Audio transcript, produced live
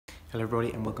Hello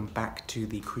everybody and welcome back to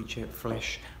the Creature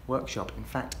Flesh workshop. In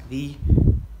fact, the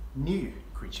new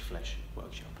Creature Flesh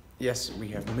workshop. Yes, we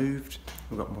have moved,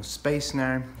 we've got more space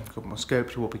now, we've got more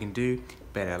scope to what we can do,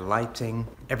 better lighting,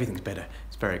 everything's better,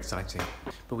 it's very exciting.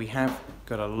 But we have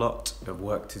got a lot of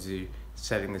work to do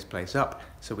setting this place up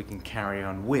so we can carry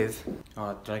on with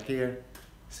our Dragia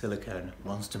Silicone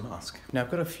monster mask. Now I've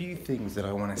got a few things that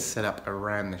I want to set up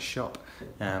around the shop.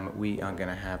 We are going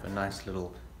to have a nice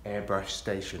little airbrush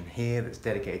station here that's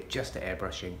dedicated just to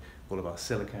airbrushing all of our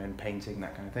silicone painting,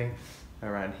 that kind of thing.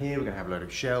 Around here we're going to have a load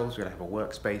of shelves, we're going to have a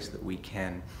workspace that we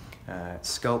can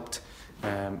sculpt. It's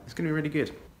going to be really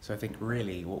good. So I think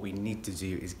really what we need to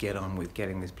do is get on with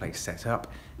getting this place set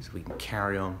up so we can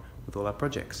carry on with all our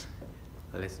projects.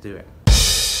 So let's do it.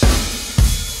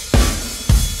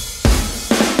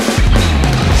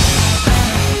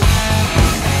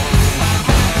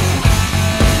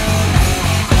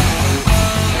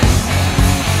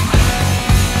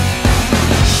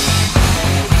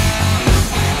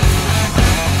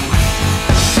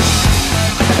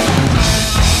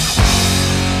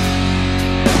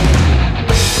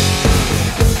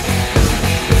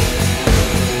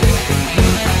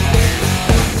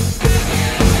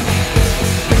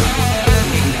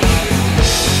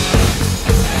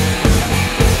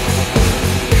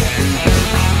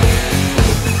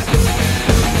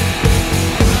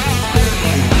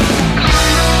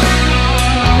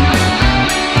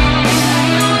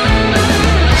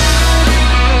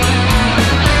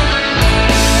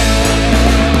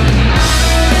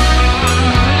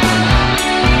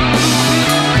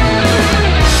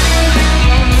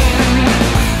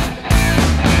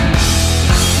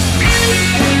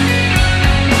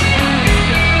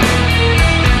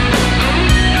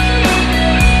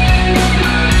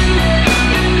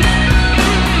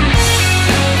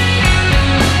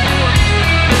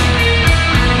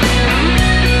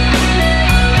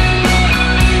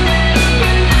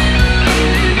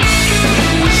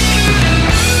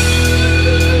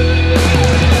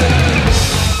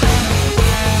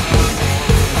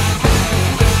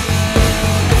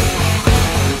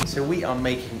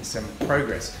 Making some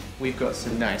progress. We've got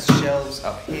some nice shelves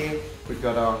up here. We've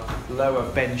got our lower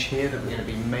bench here that we're going to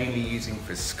be mainly using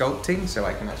for sculpting, so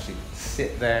I can actually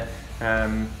sit there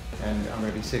and I'm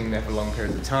going to be sitting there for long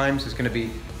periods of time. So it's going to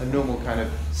be a normal kind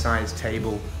of size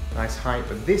table, nice height.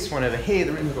 But this one over here,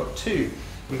 the reason we've got two,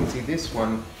 you can see this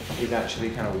one is actually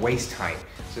kind of waist height.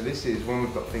 So this is when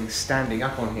we've got things standing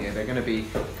up on here, they're going to be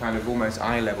kind of almost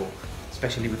eye level,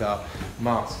 especially with our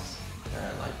masks.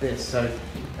 Like this, so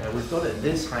we've got it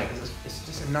this height because it's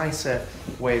just a nicer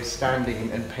way of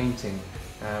standing and painting.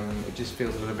 It just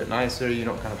feels a little bit nicer, you're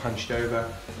not kind of hunched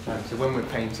over. So when we're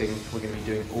painting, we're going to be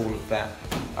doing all of that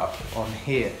up on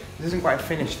here. This isn't quite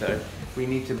finished though. We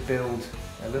need to build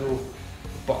a little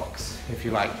box, if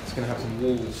you like. It's going to have some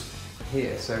walls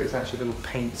here, so it's actually a little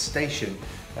paint station.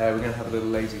 We're going to have a little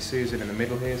Lazy Susan in the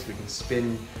middle here so we can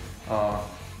spin our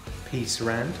piece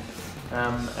around.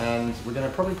 And we're going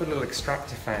to probably put a little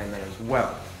extractor fan there as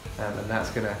well, and that's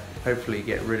going to hopefully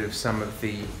get rid of some of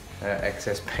the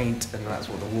excess paint, and that's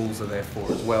what the walls are there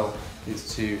for as well,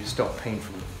 is to stop paint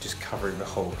from just covering the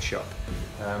whole shop.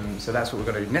 So that's what we're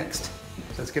going to do next, so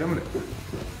let's get on with it.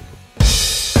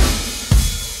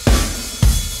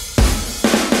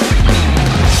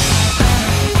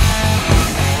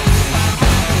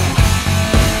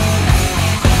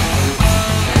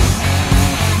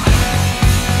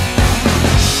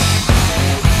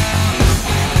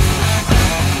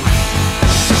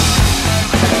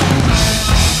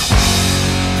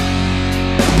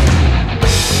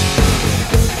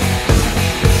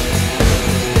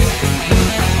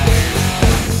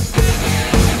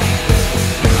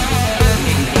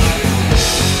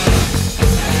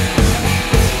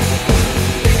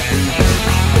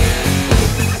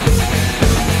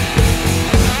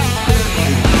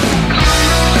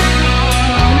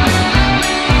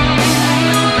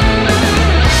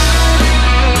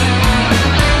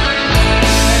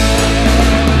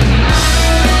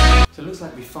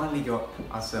 Finally got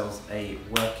ourselves a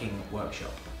working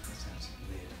workshop. That sounds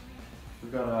weird.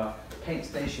 We've got our paint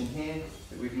station here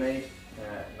that we've made,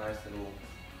 a nice little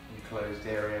enclosed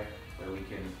area where we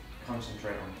can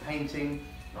concentrate on painting,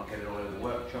 not get it all over the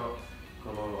workshop.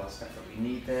 Got all of our stuff that we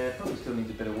need there. Probably still needs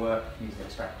a bit of work. Needs an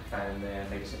extractor fan in there,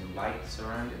 maybe some lights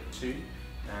around it too.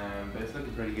 But it's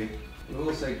looking pretty good. We've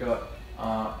also got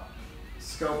our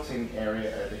sculpting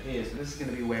area over here. So this is going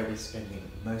to be where we're spending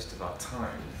most of our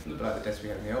time. A little bit like the desk we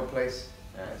had in the old place.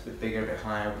 It's a bit bigger, a bit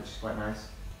higher, which is quite nice.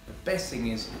 The best thing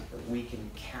is that we can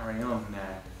carry on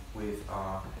now with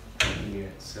our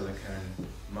silicone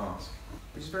mask,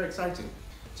 which is very exciting.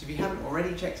 So if you haven't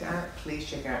already checked it out, please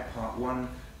check out part 1,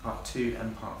 part 2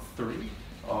 and part 3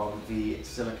 of the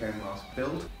silicone mask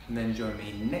build, and then join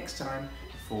me next time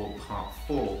for part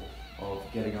 4 of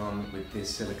getting on with this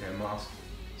silicone mask.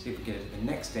 See if we get it to the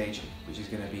next stage, which is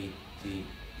going to be the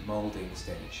moulding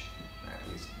stage.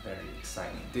 That is very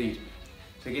exciting indeed.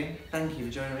 So again, thank you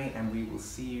for joining me, and we will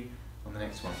see you on the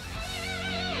next one.